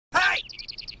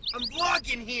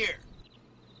vlogging here.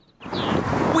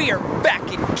 We are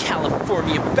back in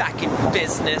California, back in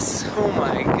business. Oh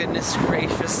my goodness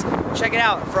gracious. Check it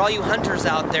out, for all you hunters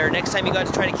out there, next time you got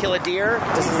to try to kill a deer,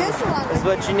 this is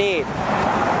what you need.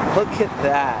 Look at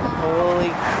that, holy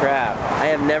crap. I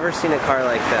have never seen a car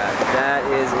like that. That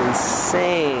is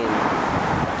insane.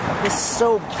 It's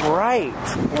so bright.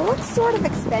 It looks sort of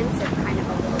expensive, kind of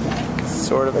a little bit.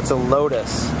 Sort of, it's a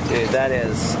Lotus. Dude, that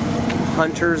is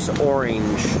Hunter's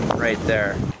Orange right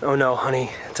there. Oh no,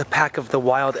 honey, it's a pack of the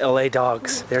wild LA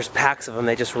dogs. There's packs of them,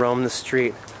 they just roam the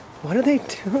street. What are they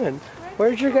doing?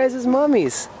 Where's your guys'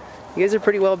 mummies? You guys are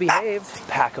pretty well behaved.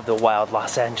 Pack of the wild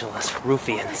Los Angeles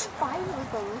ruffians.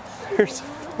 There's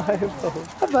 5 of them.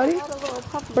 Hi, buddy.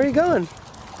 Where are you going?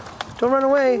 Don't run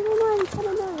away.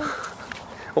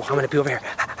 Oh, I'm gonna be over here.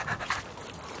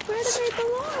 Where do they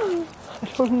belong? I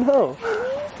don't know.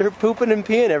 They're pooping and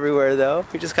peeing everywhere, though.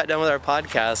 We just got done with our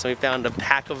podcast and we found a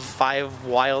pack of 5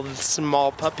 wild,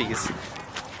 small puppies.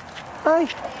 Hi.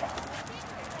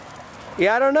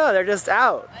 Yeah, I don't know. They're just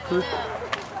out. I don't know.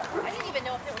 I didn't even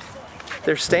know if they were still.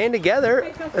 They're staying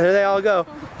together. There they all go.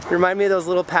 Remind me of those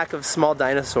little pack of small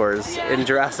dinosaurs in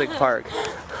Jurassic Park.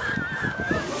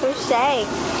 So Shay.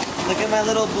 Look at my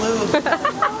little blue.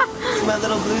 See my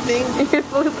little blue thing? Your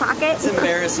blue pocket? It's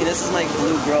embarrassing. This is my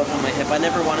blue growth on my hip. I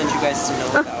never wanted you guys to know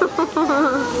about it.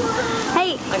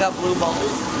 Hey. I got blue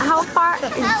balls. How far?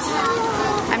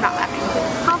 I'm not laughing.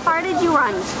 How far did you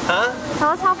run? Huh?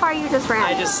 Tell us how far you just ran.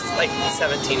 I just, like,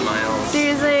 17 miles.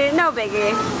 Seriously, no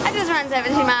biggie. I just ran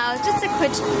 17 miles. Just a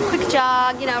quick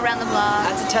jog, you know, around the block.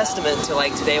 That's a testament to,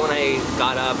 like, today when I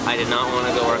got up, I did not want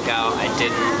to go work out. I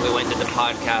didn't. We went to the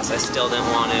podcast. I still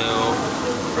didn't want to.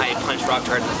 I punched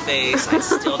Rocktard in the face. I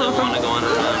still didn't want to go on a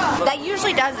run. That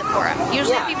usually does it for him.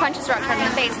 Usually if he punches Rocktard in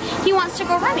the face, he wants to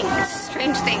go running. It's a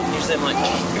strange thing. Usually I'm like,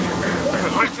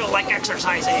 I feel like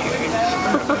exercising.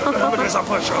 Because I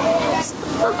push ups.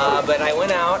 But I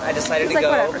went out. I decided to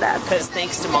go. Because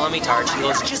thanks to mommytard, she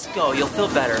goes, just go. You'll feel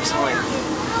better.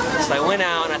 So I went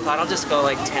out and I thought I'll just go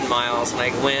like 10 miles. And I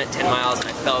went 10 miles and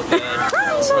I felt good.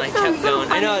 So I kept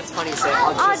going. I know it's funny to say.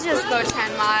 I'll just go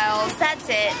 10 miles. That's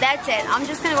it. That's it. I'm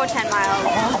just going to go 10 miles.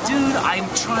 Oh, dude, I'm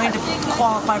trying to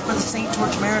qualify for the St.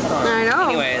 George Marathon. I know.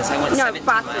 Anyways, I went 17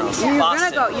 miles. You're going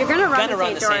to go. You're going to run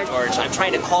the St. George. I'm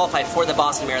trying to qualify for the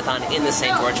Boston Marathon in the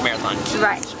St. George Marathon.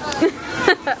 Right.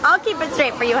 I'll keep it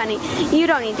straight for you, honey. You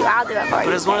don't need to. I'll do it for you. But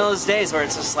it was one of those days where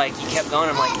it's just like, you kept going.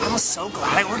 I'm like, I'm so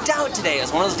glad I worked out today. It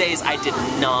was one of those days I did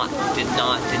not want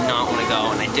to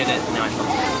go, and I did it, and now I feel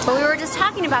good. But we were just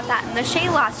talking about that in the Shay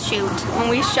Loss shoot, when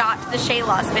we shot the Shay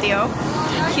Loss video.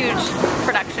 Huge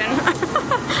production.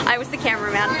 I was the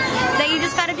cameraman. That you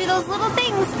just gotta do those little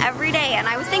things every day, and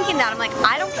I was thinking that. I'm like,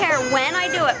 I don't care when I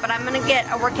do it, but I'm gonna get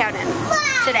a workout in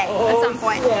today at some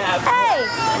point. Yeah. Hey!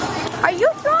 Are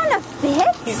you throwing a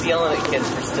fit? He's yelling at kids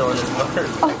for stealing his motor.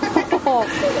 Oh,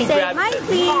 say hi,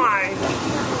 please.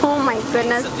 Oh my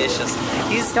goodness. He's vicious.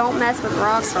 Don't mess with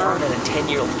Rocktard. He's throwing at a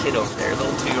 10-year-old kid over there, the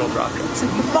little 2-year-old Rocktard.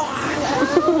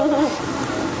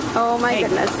 Oh my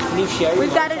goodness. Can you share?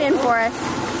 We've got it in for us.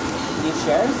 Can you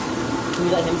share? Can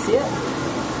you let him see it?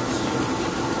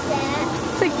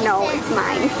 It's like, no, it's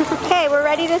mine. Okay, we're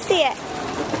ready to see it.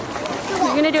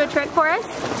 You're gonna do a trick for us?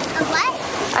 A what?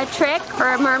 A trick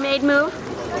or a mermaid move?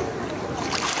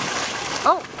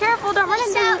 Oh, careful, don't run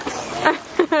into.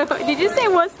 Did you say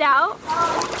wussed out?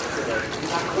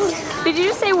 Did you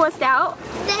just say wussed out?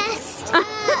 Best.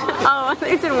 Oh, I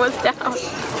think you said wussed out.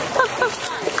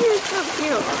 You're so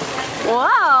cute.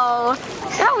 Whoa,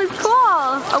 that was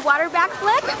cool. A water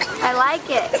backflip? I like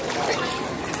it.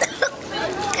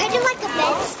 I do like a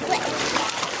bed split.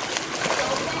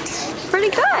 Pretty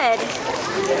good.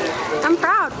 I'm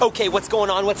proud. Okay, what's going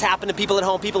on? What's happening? People at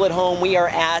home, we are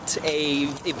at a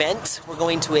event. We're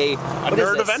going to a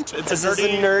nerd event. It's this a is a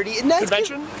nerdy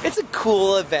convention. It's a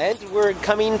cool event. We're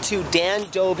coming to Dan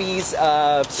Dobie's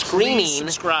screening. Please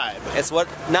subscribe. It's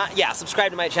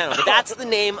subscribe to my channel. But that's the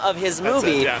name of his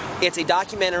movie. It's a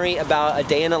documentary about a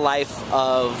day in the life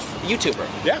of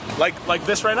YouTuber. Yeah, like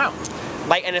this right now.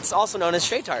 And it's also known as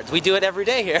SHAYTARDS. We do it every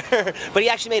day here. But he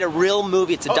actually made a real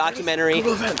movie. It's a documentary.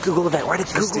 Google event. Google event. Write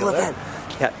a Google event.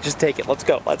 Yeah, just take it. Let's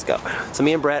go. Let's go. So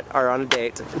me and Brett are on a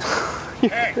date.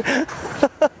 Hey.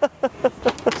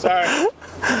 Sorry.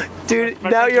 Dude,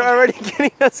 now you're already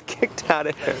getting us kicked out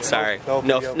of here. Sorry.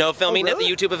 No filming at the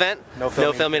YouTube event? No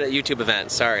filming at the YouTube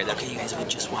event. Sorry. Okay, you guys, we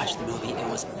just watched the movie. It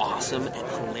was awesome and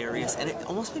hilarious, and it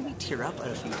almost made me tear up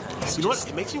a few times. You know what?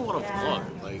 It makes you want to vlog.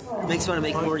 It makes you want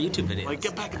to make more YouTube videos. Like,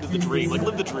 get back into the dream. Like,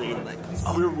 live the dream.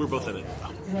 We're both in it.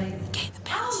 Okay, the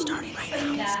panel's starting right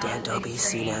now. It's Dan Dobie,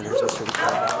 Scene Anders,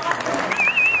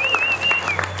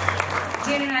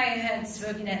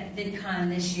 looking at VidCon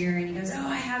this year, and he goes, "Oh,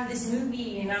 I have this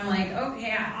movie," and I'm like,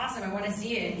 "Okay, awesome, I want to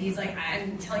see it." He's like,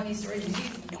 "I'm telling you stories of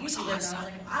YouTubers." I was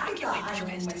like, "I thought I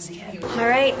wanted to see it." All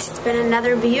right, it's been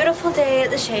another beautiful day at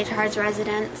the SHAYTARDS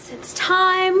residence. It's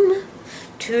time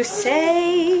to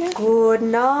say good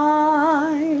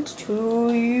night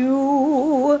to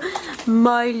you,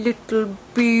 my little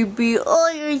baby. Oh,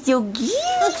 you're so cute.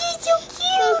 You're so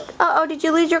cute. Uh-oh, did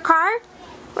you lose your car?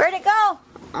 Where'd it go?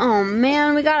 Oh,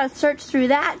 man, we gotta search through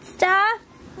that stuff.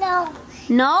 No.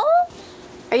 No?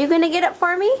 Are you gonna get it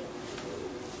for me?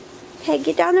 Okay,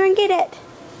 get down there and get it.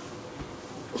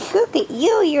 Look at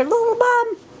you, your little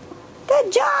bum.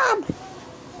 Good job.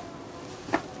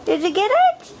 Did you get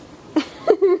it?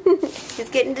 He's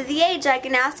getting to the age I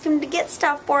can ask him to get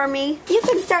stuff for me. You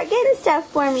can start getting stuff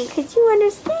for me because you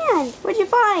understand. What'd you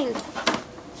find?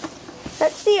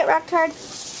 Let's see it, rocktard.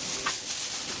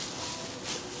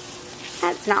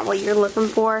 That's not what you're looking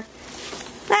for.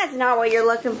 That's not what you're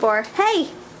looking for. Hey.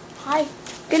 Hi.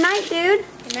 Good night, dude.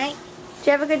 Good night. Did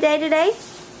you have a good day today?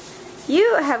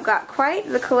 You have got quite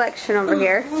the collection over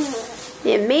here.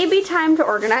 It may be time to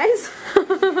organize.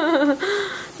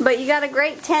 But you got a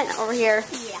great tent over here.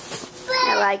 Yeah.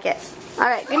 I like it.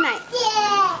 Alright, good night.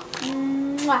 Yeah.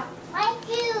 Mwah. My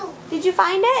shoe. Did you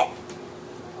find it?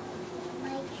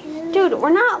 My shoe. Dude, we're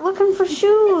not looking for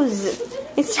shoes.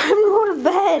 It's time to go to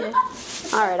bed.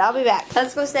 Alright, I'll be back.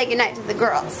 Let's go say goodnight to the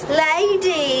girls.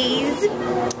 Ladies!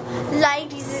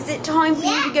 Ladies, is it time for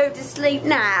you to go to sleep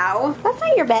now? That's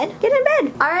not your bed. Get in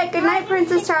bed. Alright, good night,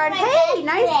 Princesstard. Hey,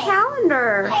 nice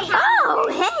calendar. Oh,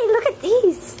 hey, look at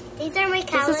these. These are my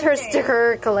calendars. This is her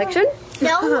sticker collection.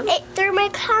 No, they're my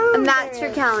calendars. And that's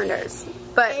your calendars.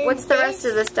 But what's the rest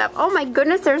of the stuff? Oh my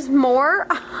goodness, there's more.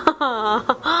 You know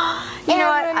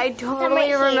what? I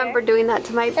totally remember doing that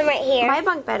to my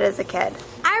bunk bed as a kid.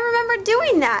 I remember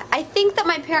doing that. I think that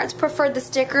my parents preferred the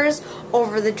stickers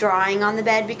over the drawing on the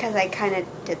bed because I kind of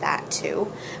did that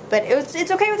too. But it's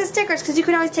okay with the stickers because you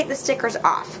can always take the stickers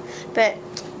off. But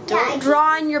don't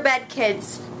draw on your bed,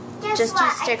 kids. Just do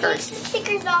stickers. I take the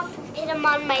stickers off and put them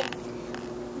on my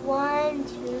 1, 2,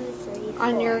 3, 4.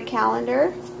 On your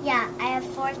calendar? Yeah, I have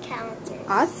 4 calendars.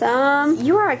 Awesome.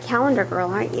 You are a calendar girl,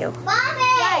 aren't you?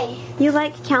 Mommy! You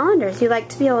like calendars. You like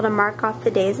to be able to mark off the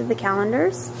days of the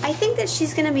calendars. I think that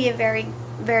she's going to be a very,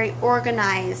 very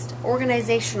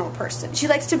organizational person. She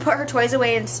likes to put her toys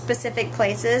away in specific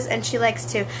places, and she likes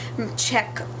to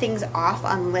check things off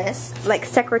on lists, like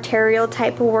secretarial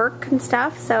type of work and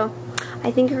stuff. So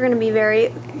I think you're going to be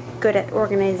very good at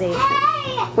organization.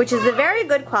 Which is a very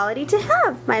good quality to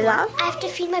have, my love. I have to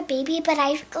feed my baby, but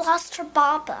I lost her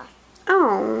baba.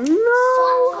 Oh,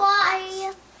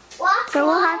 no. So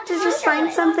we'll have to just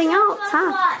find something else,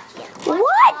 huh?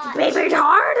 What,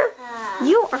 babytard?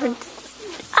 You are...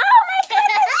 Oh, my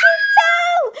goodness,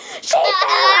 she fell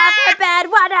off her bed,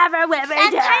 whatever,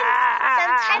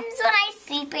 Sometimes when I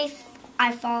sleep,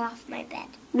 I fall off my bed.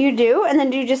 You do? And then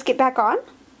do you just get back on?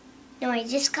 No, I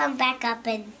just come back up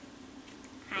and...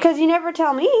 Because you never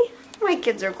tell me. My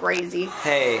kids are crazy.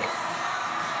 Hey,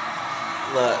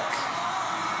 look,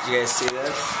 did you guys see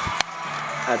this?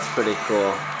 That's pretty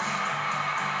cool.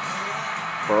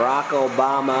 Barack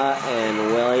Obama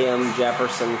and William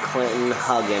Jefferson Clinton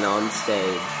hugging on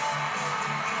stage.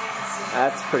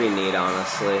 That's pretty neat,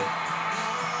 honestly.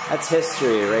 That's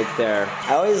history right there.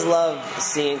 I always love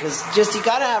seeing, because just you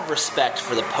gotta have respect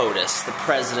for the POTUS, the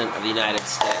President of the United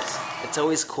States. It's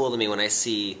always cool to me when I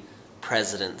see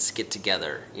presidents get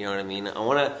together, you know what I mean? I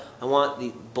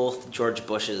want both George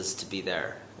Bushes to be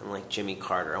there, and like Jimmy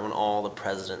Carter. I want all the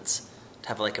presidents to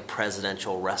have like a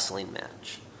presidential wrestling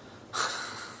match.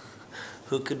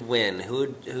 Who could win?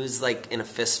 Who's like in a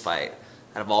fist fight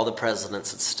out of all the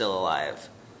presidents that's still alive?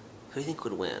 Who do you think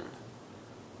would win?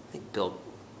 I think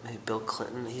maybe Bill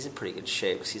Clinton. He's in pretty good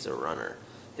shape because he's a runner.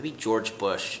 Maybe George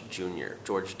Bush Jr.,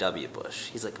 George W. Bush.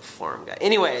 He's like a farm guy.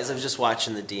 Anyways, I was just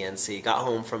watching the DNC. Got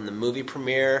home from the movie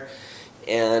premiere,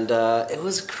 and it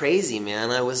was crazy, man.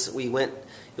 It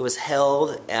was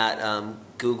held at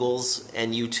Google's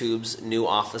and YouTube's new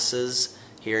offices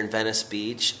here in Venice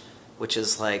Beach, which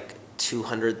is like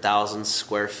 200,000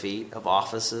 square feet of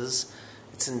offices.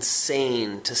 It's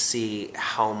insane to see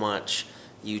how much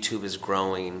YouTube is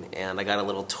growing, and I got a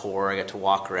little tour. I got to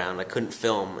walk around. I couldn't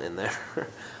film in there.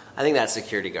 I think that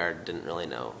security guard didn't really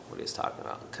know what he was talking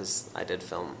about because I did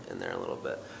film in there a little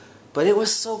bit. But it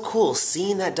was so cool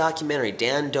seeing that documentary.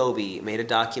 Dan Dobie made a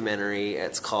documentary.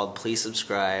 It's called Please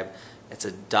Subscribe. It's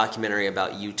a documentary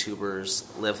about YouTubers.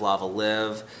 Live Lava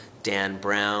Live, Dan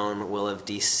Brown, Will of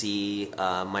DC,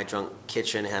 My Drunk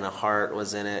Kitchen, Hannah Hart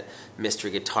was in it, Mr.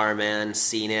 Guitar Man,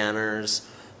 C Nanners.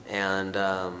 And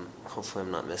hopefully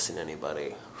I'm not missing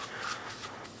anybody.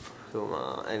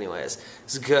 Anyways,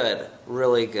 it's good,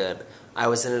 really good. I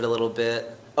was in it a little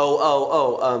bit.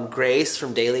 Grace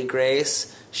from Daily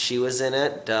Grace, she was in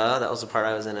it. Duh, that was the part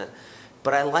I was in it.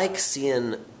 But I like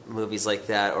seeing movies like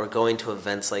that or going to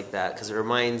events like that because it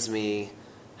reminds me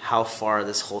how far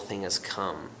this whole thing has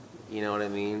come. You know what I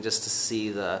mean? Just to see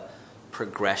the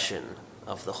progression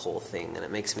of the whole thing, and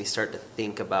it makes me start to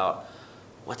think about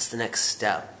what's the next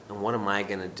step and what am I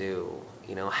going to do?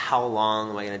 You know, how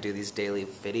long am I going to do these daily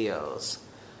videos?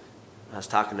 I was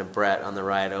talking to Brett on the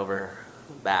ride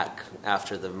back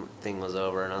after the thing was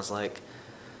over, and I was like,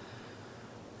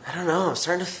 I don't know, I'm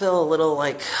starting to feel a little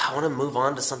like I want to move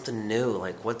on to something new.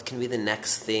 Like, what can be the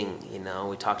next thing? You know,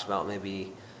 we talked about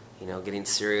maybe, you know, getting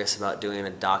serious about doing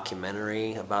a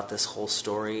documentary about this whole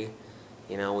story.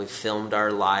 You know, we filmed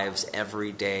our lives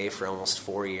every day for almost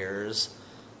 4 years.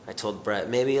 I told Brett,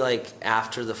 maybe like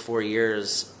after the 4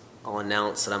 years, I'll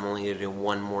announce that I'm only going to do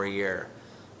 1 more year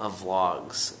of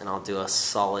vlogs, and I'll do a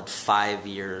solid 5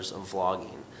 years of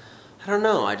vlogging. I don't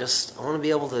know, I want to be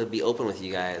able to be open with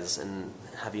you guys and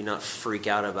have you not freak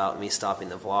out about me stopping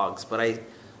the vlogs. But I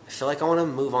feel like I want to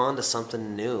move on to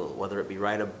something new, whether it be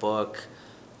write a book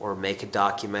or make a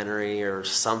documentary or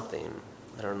something.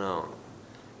 I don't know.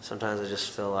 Sometimes I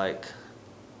just feel like,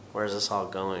 where's this all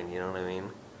going, you know what I mean?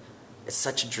 It's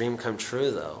such a dream come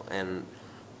true though, and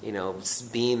you know,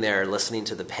 being there, listening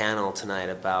to the panel tonight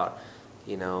about,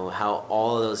 you know, how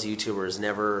all of those YouTubers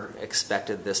never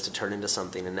expected this to turn into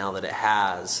something, and now that it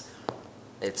has,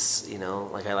 it's, you know,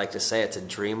 like I like to say, it's a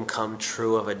dream come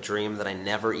true of a dream that I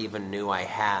never even knew I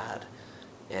had.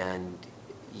 And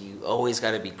you always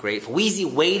got to be grateful. Wheezy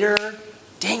Waiter,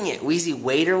 dang it, Wheezy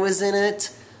Waiter was in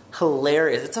it.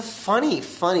 Hilarious. It's a funny,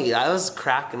 I was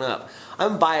cracking up.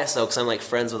 I'm biased though because I'm like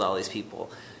friends with all these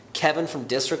people. Kevin from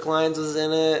District Lines was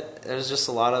in it. There's just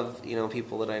a lot of, you know,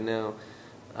 people that I know.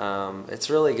 It's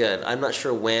really good. I'm not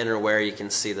sure when or where you can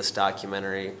see this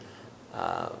documentary,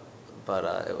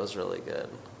 but it was really good.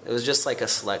 It was just like a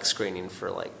select screening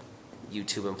for like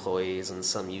YouTube employees and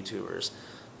some YouTubers.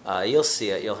 You'll see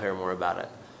it. You'll hear more about it.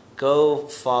 Go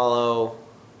follow,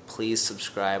 please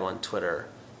subscribe on Twitter,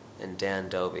 and Dan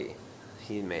Dobie.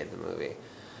 He made the movie.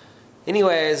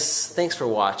 Anyways, thanks for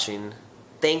watching.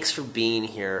 Thanks for being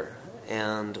here.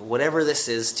 And whatever this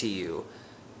is to you,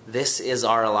 this is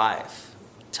our life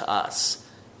to us.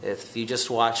 If you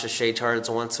just watch the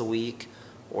SHAYTARDS once a week,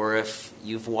 or if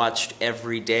you've watched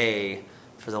every day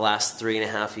for the last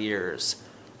 3.5 years,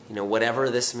 you know,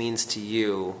 whatever this means to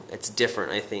you, it's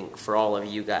different, I think, for all of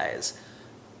you guys.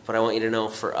 But I want you to know,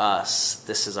 for us,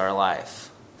 this is our life.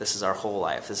 This is our whole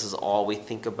life. This is all we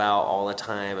think about all the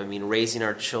time. I mean, raising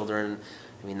our children,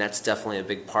 I mean, that's definitely a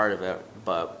big part of it,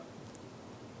 but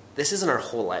this isn't our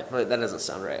whole life. That doesn't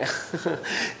sound right.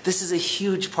 This is a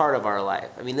huge part of our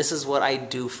life. I mean, this is what I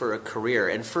do for a career.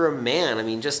 And for a man, I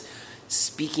mean, just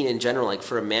speaking in general, like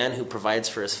for a man who provides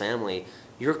for his family,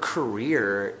 your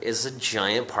career is a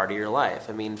giant part of your life.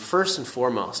 I mean, first and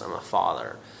foremost, I'm a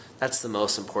father. That's the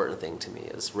most important thing to me,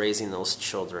 is raising those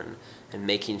children and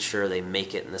making sure they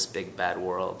make it in this big bad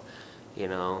world. You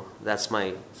know, that's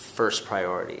my first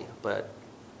priority. But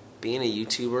being a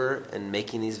YouTuber and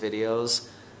making these videos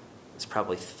is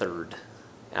probably third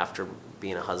after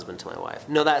being a husband to my wife.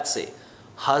 No, that's it.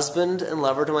 Husband and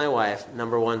lover to my wife,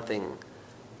 #1 thing.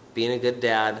 Being a good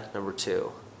dad,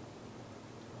 #2.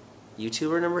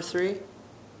 YouTuber, #3.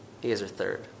 You guys are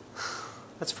third.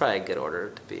 That's probably a good order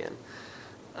to be in.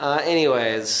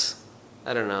 Anyways,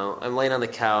 I don't know. I'm laying on the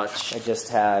couch. I just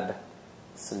had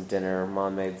some dinner.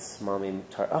 Mom made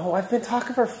mommytard. Oh, I've been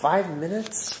talking for 5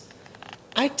 minutes?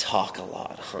 I talk a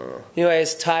lot, huh?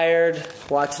 Anyways, tired,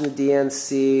 watching the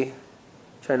DNC,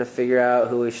 trying to figure out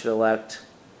who we should elect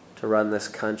to run this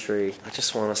country. I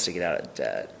just want us to get out of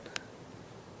debt.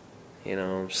 You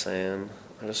know what I'm saying?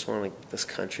 I just want this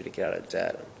country to get out of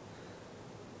debt.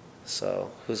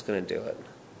 So, who's gonna do it?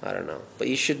 I don't know. But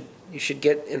you should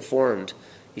get informed.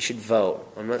 You should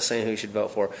vote. I'm not saying who you should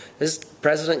vote for. This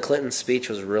President Clinton's speech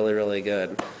was really, really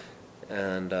good.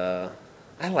 And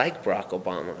I like Barack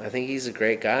Obama. I think he's a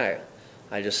great guy.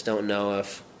 I just don't know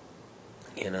if,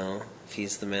 you know, if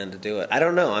he's the man to do it. I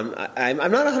don't know.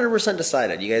 I'm not 100%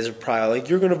 decided. You guys are probably like,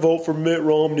 you're going to vote for Mitt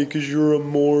Romney because you're a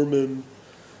Mormon.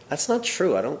 That's not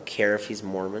true. I don't care if he's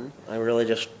Mormon. I really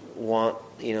just want,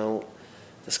 you know,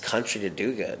 this country to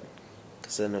do good.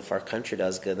 Because then if our country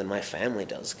does good, then my family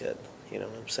does good. You know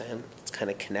what I'm saying? It's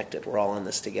kind of connected. We're all in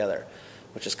this together,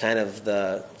 which is kind of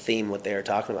the theme what they were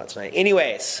talking about tonight.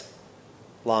 Anyways,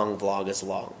 long vlog is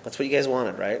long. That's what you guys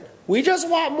wanted, right? We just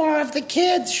want more of the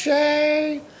kids,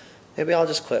 Shay. Maybe I'll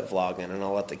just quit vlogging and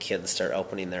I'll let the kids start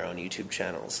opening their own YouTube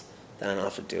channels. Then I don't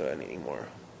have to do it anymore.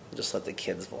 I'll just let the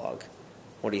kids vlog.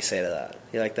 What do you say to that?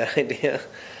 You like that idea?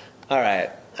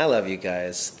 Alright, I love you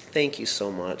guys. Thank you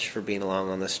so much for being along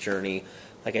on this journey.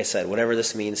 Like I said, whatever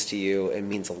this means to you, it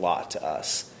means a lot to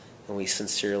us. And we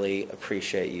sincerely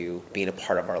appreciate you being a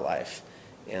part of our life.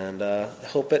 And I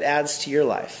hope it adds to your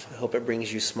life. I hope it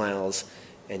brings you smiles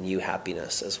and you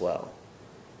happiness as well.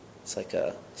 It's like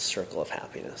a circle of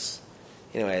happiness.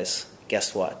 Anyways,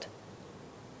 guess what?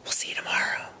 We'll see you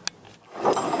tomorrow.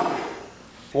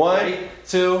 1,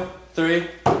 2, 3.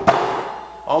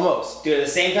 Almost. Do it at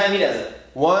the same time he does it.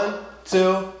 1,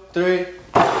 2, 3.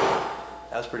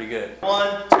 That was pretty good.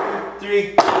 1, 2,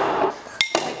 3.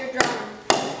 Like your drummer.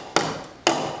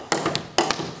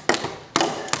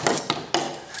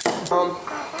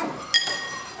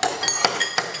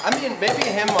 I mean, maybe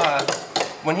him,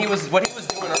 what he was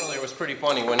doing earlier was pretty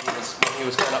funny when he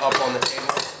was kind of up on the table.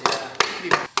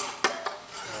 Yeah.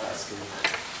 Oh, that's good.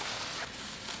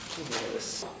 Look at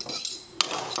this.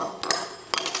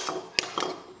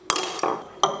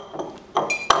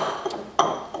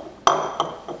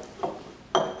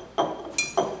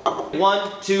 One,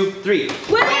 2, 3.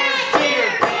 Where's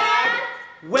dinner, Dad?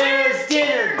 Where's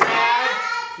dinner, Dad?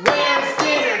 Where's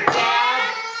dinner,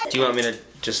 Dad? Do you want me to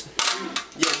just...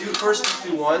 Yeah, first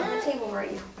do 1. On the table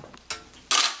right now.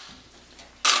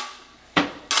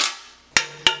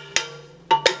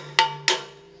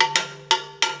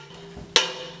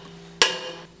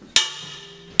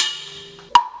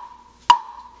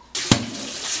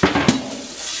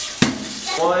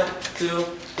 One, 2,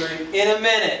 3. In a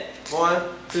minute. 1,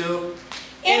 2.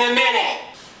 In a minute.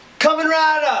 Coming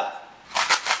right up.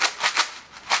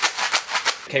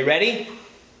 Okay, ready?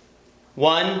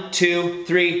 1, 2,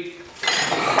 3.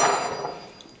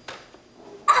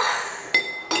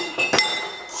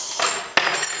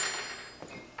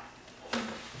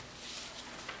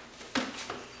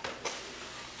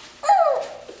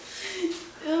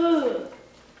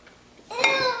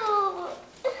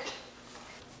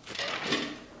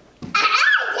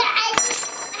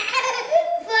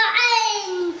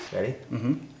 Ready?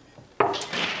 Mm-hmm.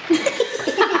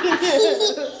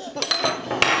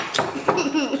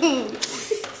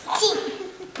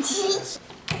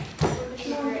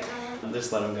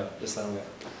 Just let him go. Just let him go.